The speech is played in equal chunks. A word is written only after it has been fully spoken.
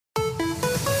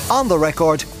On the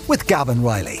Record with Gavin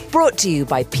Riley. Brought to you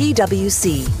by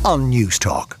PwC on News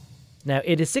Talk. Now,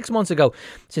 it is 6 months ago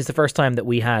since the first time that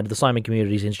we had the Simon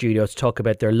Communities in studio to talk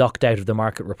about their locked out of the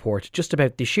market report, just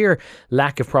about the sheer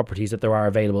lack of properties that there are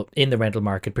available in the rental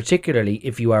market, particularly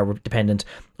if you are dependent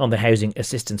on the housing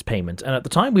assistance payment. And at the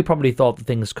time, we probably thought that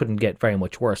things couldn't get very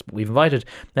much worse. But we've invited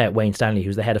Wayne Stanley,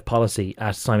 who's the head of policy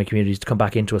at Simon Communities, to come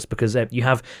back into us because you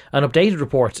have an updated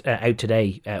report out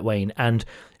today, Wayne, and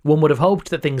one would have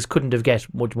hoped that things couldn't have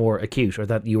get much more acute, or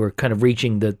that you were kind of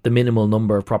reaching the minimal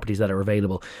number of properties that are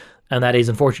available. And that is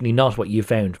unfortunately not what you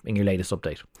found in your latest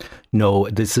update. No,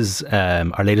 this is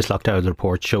our latest lockdown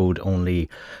report showed only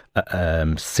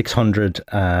 600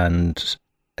 and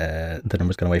the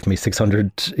number's gone away from me,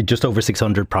 600, just over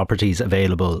 600 properties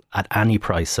available at any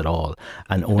price at all.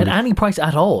 And only, at any price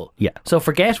at all? Yeah. So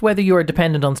forget whether you're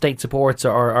dependent on state supports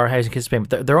or housing assistance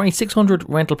payment. There are only 600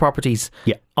 rental properties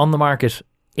on the market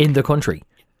in the country.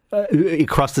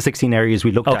 Across the 16 areas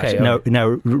we looked at.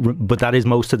 Now, but that is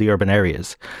most of the urban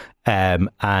areas. And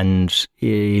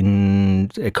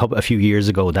in a few years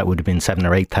ago, that would have been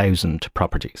 7,000 or 8,000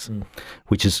 properties,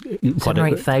 which is 7,000 or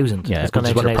 8,000. Yeah, it's gone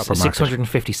out now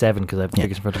 657 because I have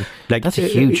figures in front of me. That's a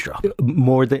huge drop.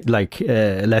 More than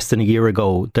less than a year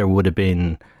ago, there would have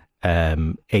been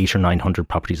 800 or 900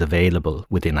 properties available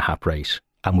within a HAP rate,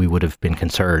 and we would have been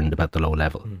concerned about the low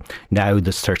level. Now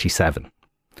there's 37.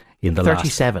 In the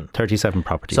 37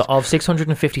 properties. So of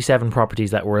 657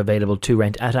 properties that were available to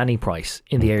rent at any price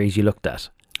in the areas you looked at,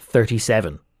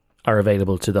 37 are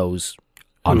available to those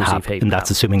on HAP, and that's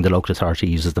assuming the local authority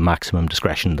uses the maximum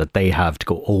discretion that they have to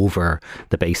go over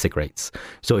the basic rates.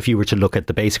 So if you were to look at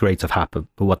the basic rates of HAP,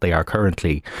 what they are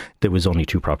currently, there was only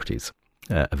 2 properties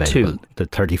available. The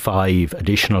 35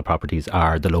 additional properties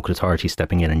are the local authority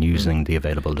stepping in and using the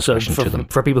available discretion to them.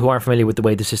 For people who aren't familiar with the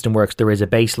way the system works, there is a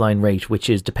baseline rate which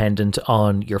is dependent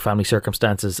on your family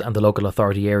circumstances and the local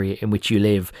authority area in which you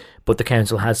live, but the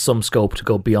council has some scope to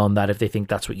go beyond that if they think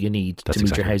that's what you need to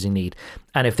meet your housing need.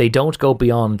 And if they don't go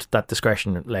beyond that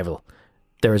discretion level,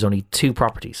 there is only 2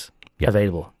 properties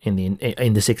available in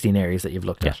the 16 areas that you've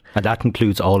looked at. And that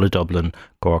includes all of Dublin,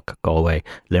 Cork, Galway,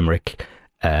 Limerick,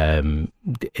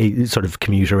 sort of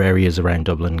commuter areas around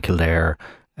Dublin, Kildare,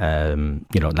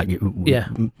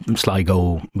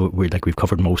 Sligo. We've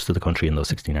covered most of the country in those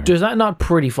 16 areas. Does that not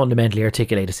pretty fundamentally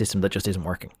articulate a system that just isn't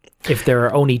working? If there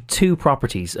are only 2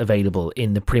 properties available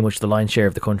in pretty much the lion's share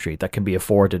of the country that can be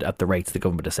afforded at the rates the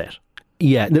government has set?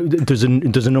 Yeah, there's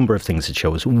a number of things it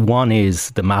shows. One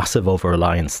is the massive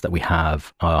over-reliance that we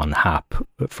have on HAP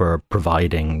for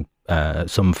providing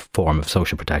some form of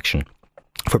social protection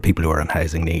for people who are in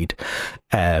housing need.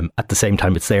 At the same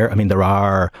time it's there. I mean, there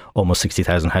are almost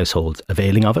 60,000 households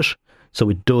availing of it. So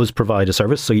it does provide a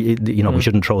service. So, we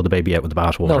shouldn't throw the baby out with the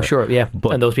bathwater. No, sure, yeah.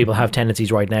 But, and those people have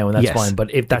tenancies right now, and that's fine.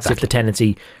 But if the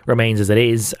tenancy remains as it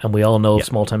is, and we all know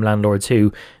small-time landlords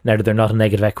who, now that they're not in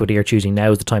negative equity, are choosing now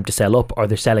is the time to sell up, or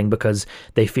they're selling because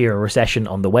they fear a recession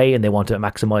on the way and they want to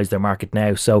maximise their market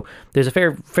now. So there's a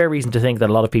fair reason to think that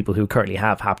a lot of people who currently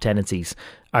have HAP tenancies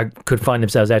could find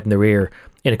themselves out in the rear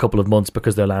in a couple of months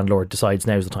because their landlord decides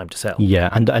now's the time to sell. Yeah,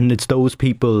 and it's those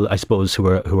people, I suppose, who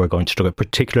are going to struggle,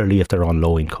 particularly if they're on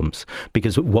low incomes.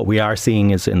 Because what we are seeing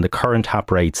is in the current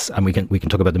HAP rates, and we can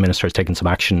talk about the Minister has taken some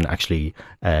action actually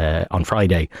on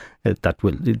Friday,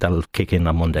 that'll kick in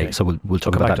on Monday. Okay. So we'll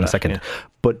talk about that in a second. Yeah.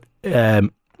 But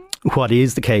what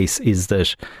is the case is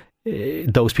that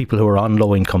those people who are on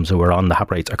low incomes, who are on the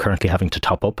HAP rates, are currently having to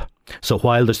top up. So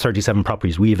while there's 37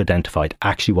 properties we've identified,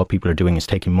 actually what people are doing is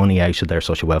taking money out of their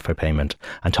social welfare payment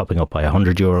and topping up by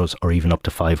 €100 or even up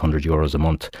to €500 a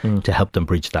month to help them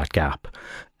bridge that gap.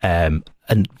 And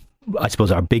I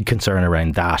suppose our big concern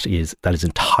around that is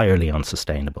entirely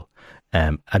unsustainable.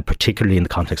 And particularly in the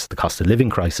context of the cost of living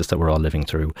crisis that we're all living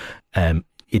through,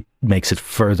 it makes it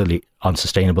furtherly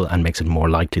unsustainable and makes it more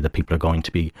likely that people are going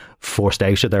to be forced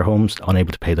out of their homes,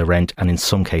 unable to pay their rent, and in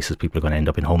some cases people are going to end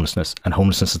up in homelessness. And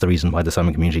homelessness is the reason why the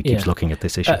Simon community keeps looking at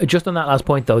this issue. Just on that last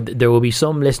point though, there will be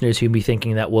some listeners who will be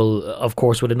thinking that, well, of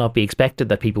course, would it not be expected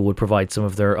that people would provide some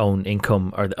of their own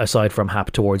income or aside from HAP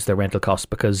towards their rental costs,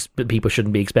 because people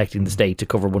shouldn't be expecting the state to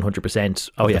cover 100%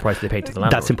 of the price they pay to the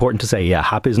landlord. That's important to say. Yeah,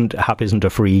 HAP isn't a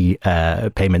free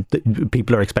payment.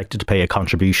 People are expected to pay a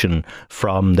contribution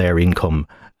from their income,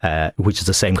 which is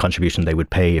the same contribution they would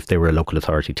pay if they were a local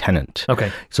authority tenant. Okay.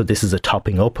 So this is a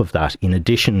topping up of that. In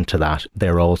addition to that,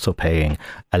 they're also paying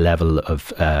a level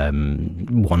of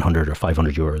 100 or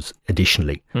 €500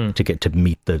 additionally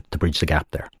to bridge the gap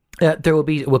there. There will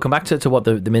be. We'll come back to what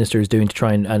the minister is doing to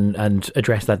try and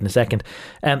address that in a second.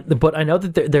 But I know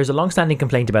that there's a long-standing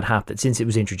complaint about HAP that since it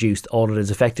was introduced, all it has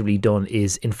effectively done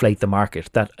is inflate the market.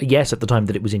 That yes, at the time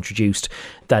that it was introduced,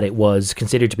 that it was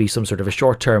considered to be some sort of a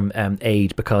short-term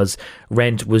aid because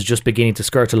rent was just beginning to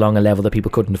skirt along a level that people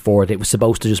couldn't afford. It was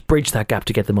supposed to just bridge that gap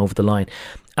to get them over the line.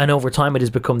 And over time, it has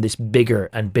become this bigger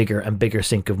and bigger and bigger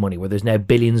sink of money where there's now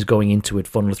billions going into it,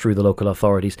 funneled through the local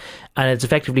authorities. And it's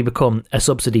effectively become a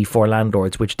subsidy for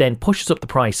landlords, which then pushes up the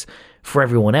price for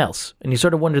everyone else. And you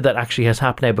sort of wonder that actually has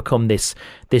HAP now become this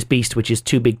beast which is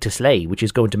too big to slay, which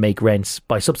is going to make rents,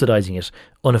 by subsidising it,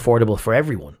 unaffordable for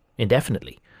everyone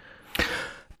indefinitely.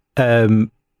 So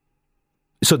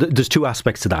there's two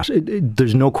aspects to that.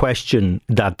 There's no question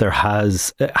that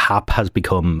HAP has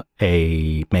become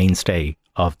a mainstay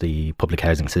of the public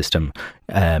housing system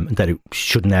that it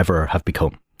should never have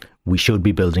become. We should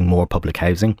be building more public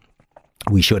housing.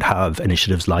 We should have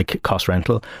initiatives like cost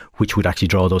rental, which would actually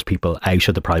draw those people out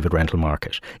of the private rental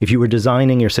market. If you were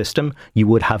designing your system, you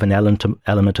would have an element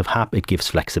of HAP. It gives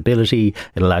flexibility.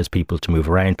 It allows people to move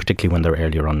around, particularly when they're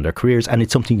earlier on in their careers. And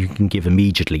it's something you can give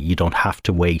immediately. You don't have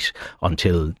to wait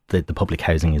until the public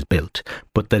housing is built.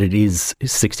 But that it is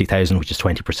 60,000, which is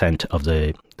 20% of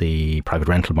the private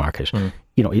rental market,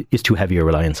 is too heavy a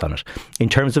reliance on it. In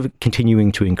terms of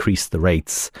continuing to increase the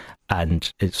rates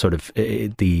and sort of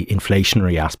the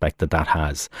inflationary aspect that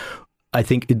has, I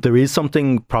think there is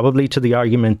something probably to the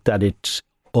argument that it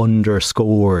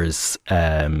underscores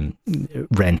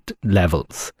rent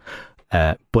levels.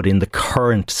 But in the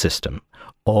current system,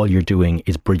 all you're doing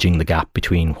is bridging the gap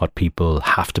between what people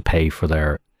have to pay for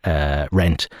their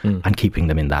rent and keeping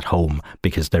them in that home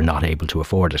because they're not able to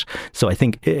afford it. So I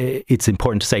think it's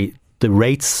important to say the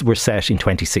rates were set in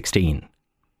 2016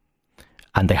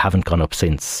 and they haven't gone up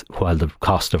since, while the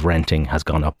cost of renting has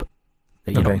gone up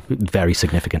very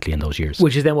significantly in those years.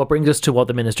 Which is then what brings us to what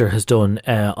the Minister has done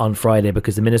on Friday,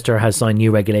 because the Minister has signed new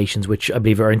regulations which I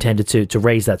believe are intended to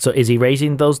raise that. So is he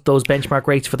raising those benchmark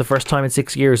rates for the first time in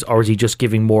 6 years, or is he just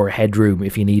giving more headroom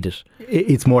if you need it?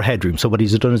 It's more headroom. So what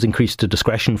he's done is increased the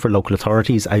discretion for local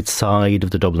authorities outside of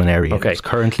the Dublin area. Okay.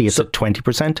 Currently it's at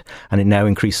 20% and it now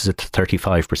increases it to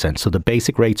 35%. So the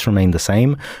basic rates remain the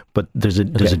same, but there's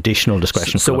additional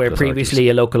discretion for so local where authorities. Previously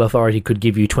a local authority could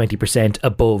give you 20%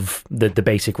 above the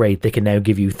basic rate, they can now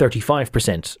give you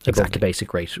 35% above the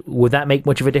basic rate. Would that make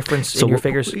much of a difference in your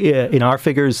figures? Yeah, in our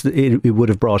figures, it would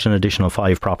have brought an additional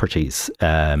 5 properties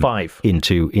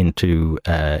into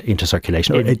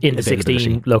circulation. In the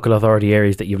 16 local authority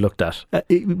areas that you've looked at.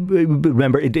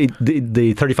 Remember, the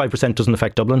 35% doesn't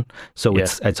affect Dublin, so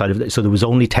it's outside of it. So there was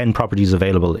only 10 properties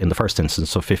available in the first instance,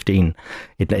 so 15.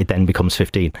 It then becomes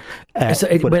 15.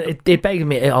 It begs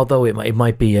me, although it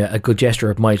might be a good gesture,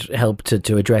 it might help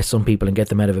to address some people and get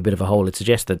them out of a bit of a hole. It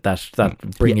suggests that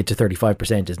bringing it to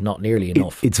 35% is not nearly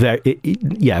enough. We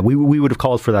would have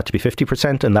called for that to be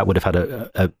 50%, and that would have had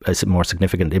a more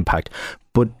significant impact.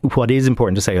 But what is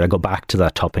important to say, and I go back to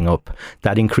that topping up,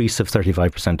 that increase of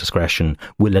 35% discretion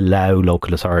will allow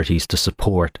local authorities to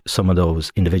support some of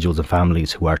those individuals and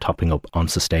families who are topping up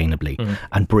unsustainably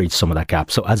and bridge some of that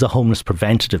gap. So as a homeless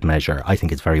preventative measure, I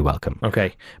think it's very welcome.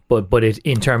 Okay, but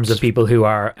in terms of people who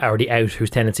are already out, whose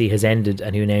tenancy has ended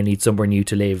and who now need somewhere new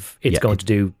to live, it's going to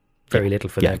do very little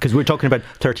for them. Yeah, because we're talking about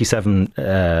 37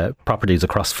 properties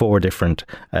across 4 different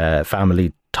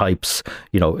family types.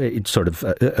 It's sort of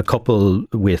a couple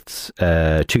with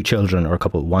 2 children or a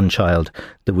couple with 1 child.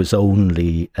 There was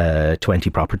only 20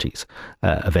 properties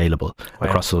available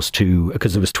across those 2,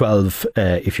 because there was 12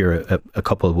 if you're a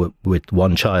couple with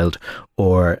 1 child,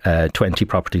 or 20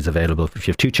 properties available if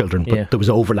you have 2 children, but there was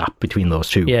overlap between those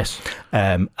 2. Yes.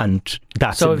 And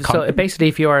that's so basically,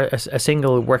 if you are a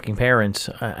single working parent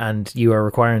and you are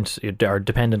required or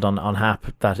dependent on HAP,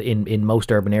 that in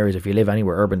most urban areas, if you live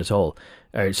anywhere urban at all,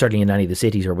 certainly in any of the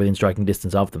cities or within striking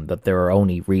distance of them, that there are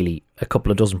only really a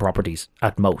couple of dozen properties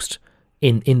at most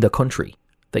in the country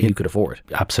that you could afford.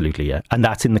 Absolutely, yeah. And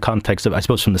that's in the context of, I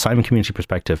suppose from the Simon community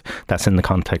perspective, that's in the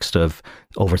context of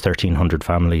over 1,300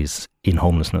 families in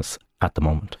homelessness at the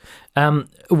moment.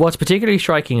 What's particularly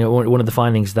striking, one of the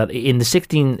findings, that in the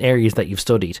 16 areas that you've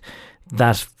studied,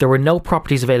 that there were no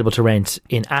properties available to rent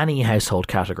in any household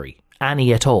category,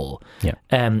 any at all,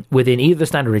 within either the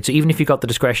standard rate. So even if you got the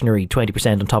discretionary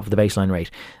 20% on top of the baseline rate,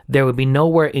 there would be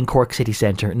nowhere in Cork city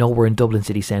centre, nowhere in Dublin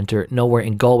city centre, nowhere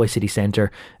in Galway city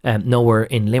centre, nowhere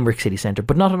in Limerick city centre.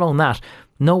 But not alone that,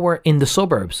 nowhere in the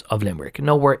suburbs of Limerick,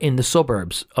 nowhere in the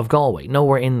suburbs of Galway,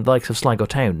 nowhere in the likes of Sligo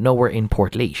Town, nowhere in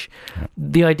Portlaoise.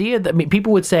 The idea that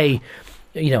people would say,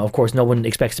 of course, no one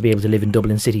expects to be able to live in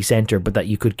Dublin city centre, but that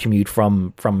you could commute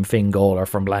from Fingal or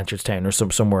from Blanchardstown or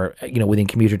somewhere, within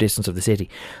commuter distance of the city.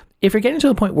 If you're getting to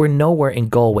the point where nowhere in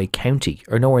Galway County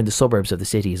or nowhere in the suburbs of the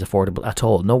city is affordable at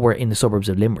all, nowhere in the suburbs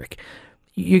of Limerick,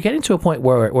 you're getting to a point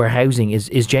where housing is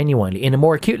genuinely, in a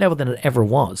more acute level than it ever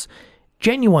was,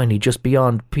 genuinely just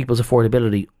beyond people's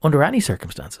affordability under any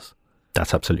circumstances.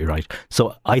 That's absolutely right.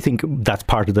 So I think that's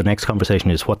part of the next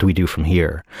conversation is what do we do from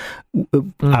here?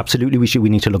 Absolutely, we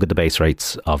need to look at the base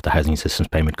rates of the housing assistance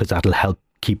payment, because that'll help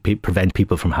prevent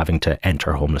people from having to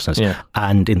enter homelessness. Yeah.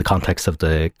 And in the context of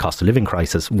the cost of living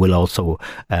crisis, will also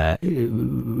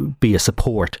be a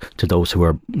support to those who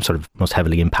are sort of most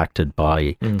heavily impacted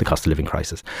by the cost of living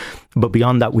crisis. But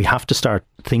beyond that, we have to start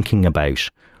thinking about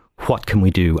what can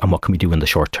we do and what can we do in the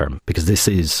short term, because this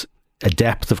is a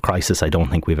depth of crisis I don't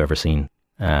think we've ever seen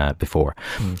before.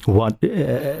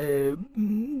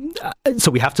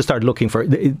 So we have to start looking for.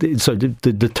 So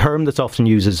the term that's often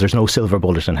used is there's no silver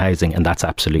bullet in housing, and that's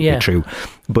absolutely true.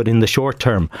 But in the short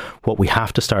term, what we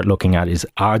have to start looking at is,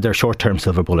 are there short-term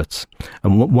silver bullets?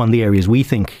 And one of the areas we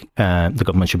think the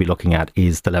government should be looking at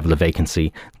is the level of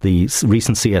vacancy. The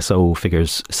recent CSO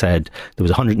figures said there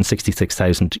was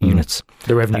 166,000 units.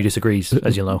 The revenue disagrees,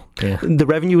 as you'll know. Yeah. The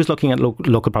revenue is looking at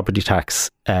local property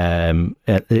tax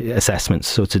assessments,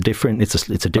 so it's a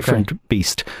different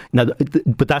beast. Now,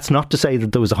 but that's not to say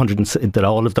that that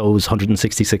all of those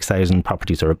 166,000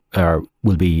 properties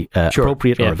will be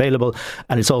appropriate or available,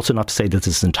 and it's also not to say that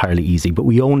this is entirely easy. But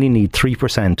we only need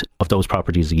 3% of those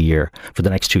properties a year for the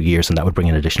next 2 years, and that would bring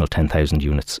an additional 10,000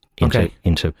 units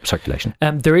into circulation.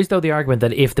 There is, though, the argument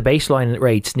that if the baseline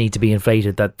rates need to be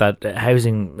inflated, that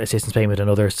housing assistance payment and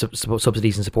other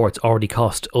subsidies and supports already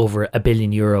cost over €1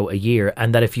 billion a year,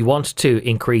 and that if you want to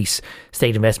increase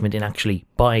state investment in actually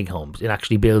buying homes, in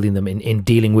actually building them, in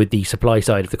dealing with the supply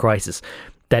side of the crisis,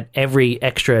 that every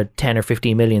extra 10 or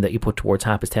 15 million that you put towards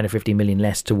HAP is 10 or 15 million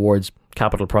less towards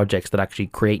capital projects that actually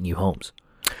create new homes.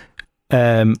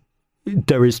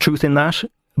 There is truth in that,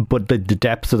 but the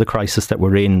depth of the crisis that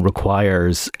we're in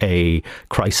requires a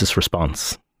crisis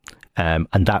response. And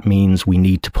that means we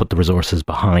need to put the resources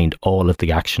behind all of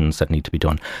the actions that need to be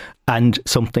done. And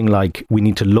something like we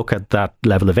need to look at that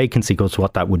level of vacancy, because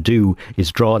what that would do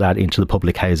is draw that into the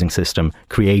public housing system,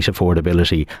 create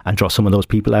affordability, and draw some of those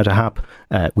people out of HAP,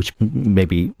 which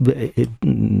maybe it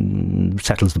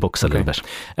settles the books a little bit.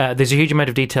 There's a huge amount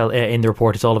of detail in the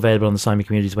report. It's all available on the Simon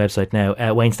Communities website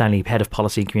now. Wayne Stanley, Head of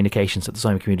Policy and Communications at the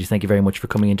Simon Communities, thank you very much for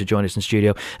coming in to join us in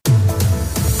studio.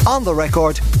 On the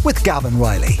Record with Gavin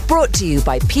Riley. Brought to you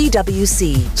by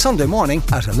PwC. Sunday morning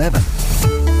at 11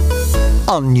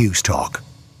 on News Talk.